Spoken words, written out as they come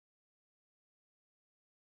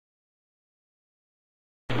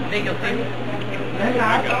think you'll see me?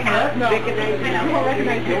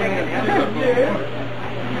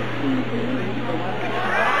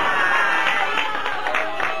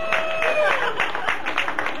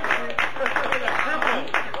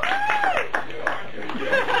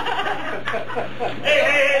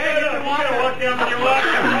 Hey, you don't want to walk down when you're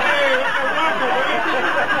walking. Hey, what's the walker,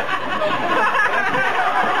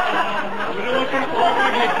 we don't want you to walk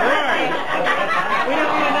like you cry. We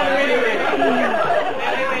don't need another idiot.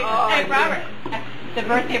 Hey, Robert, the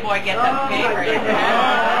birthday boy gets a favorite.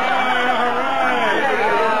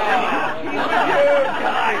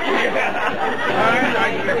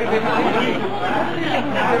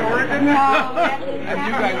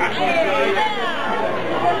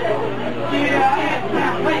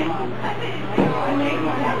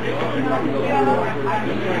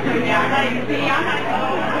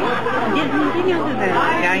 Didn't you do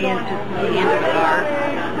that guy into the end of the bar?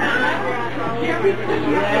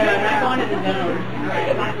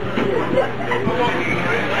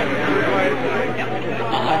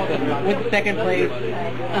 With second place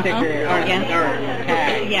sticker or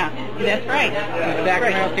tag. Yeah, that's right.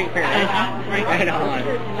 Sacramento State Fair. Right on.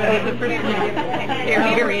 So it's the first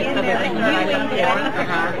period of the thing that I went for.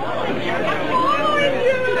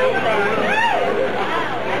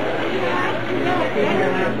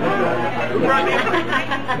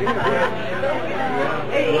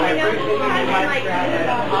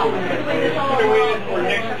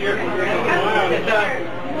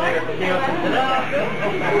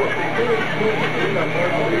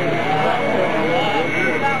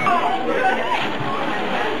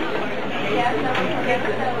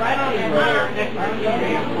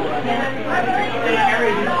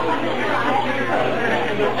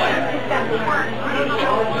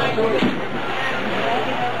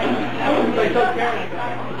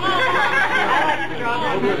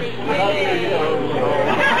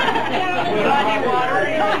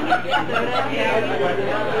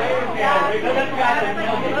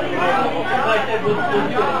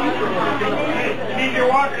 Need your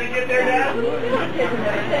water to get there, Dad?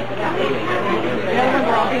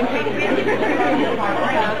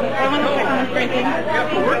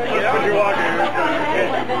 Put your water in.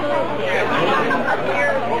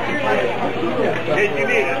 Did you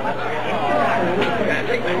need it?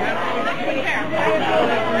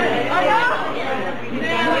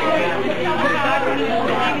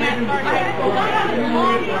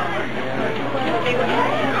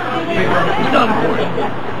 It's not important.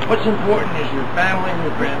 What's important is your family and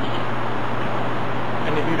your friends.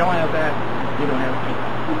 And if you don't have that, you don't have people.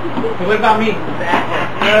 So what about me?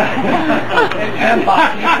 And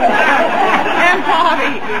Bobby. And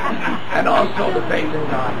Bobby. And also the faith in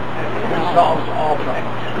God, which solves all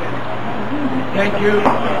problems. Thank you.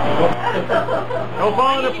 Don't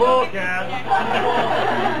fall in the pool, Cass.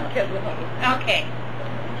 Okay.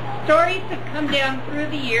 Stories have come down through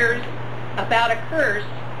the years about a curse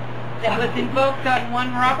that was invoked on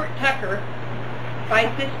one Robert Tucker by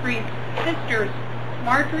sisters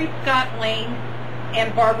Marjorie Scott Lane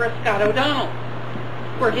and Barbara Scott O'Donnell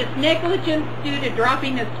for his negligence due to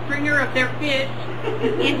dropping a stringer of their fish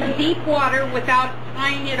into deep water without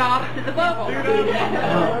tying it off to the bubble.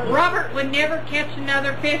 Robert would never catch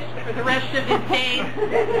another fish for the rest of his days,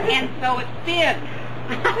 and so it's been.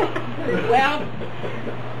 Well,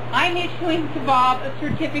 I'm issuing to Bob a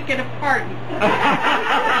certificate of pardon.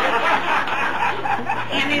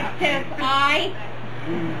 And it says, I,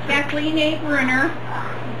 Kathleen A. Bruner,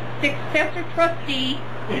 successor trustee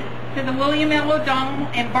to the William L. O'Donnell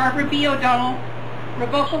and Barbara B. O'Donnell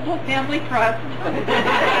Revocable Family Trust,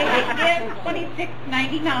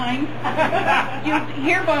 2699, do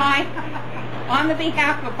hereby, on the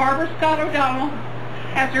behalf of Barbara Scott O'Donnell,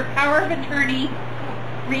 as her power of attorney,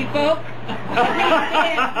 revoke,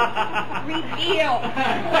 rescind, repeal,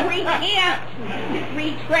 recant,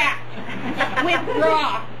 retract,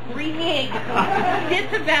 withdraw, renege,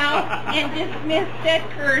 disavow, and dismiss said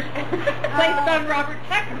curse placed on Robert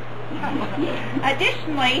Tucker.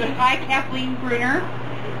 Additionally, I, Kathleen Bruner,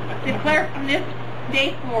 declare from this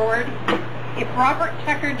day forward, if Robert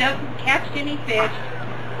Tucker doesn't catch any fish,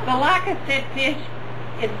 the lack of said fish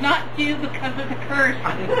is not due because of the curse,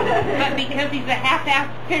 but because he's a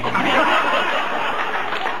half-assed fisherman.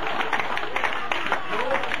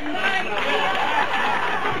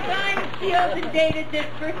 Signed, sealed, and dated this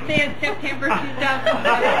birthday in September 2007.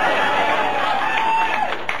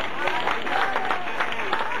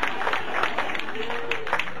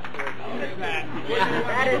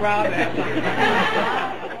 That is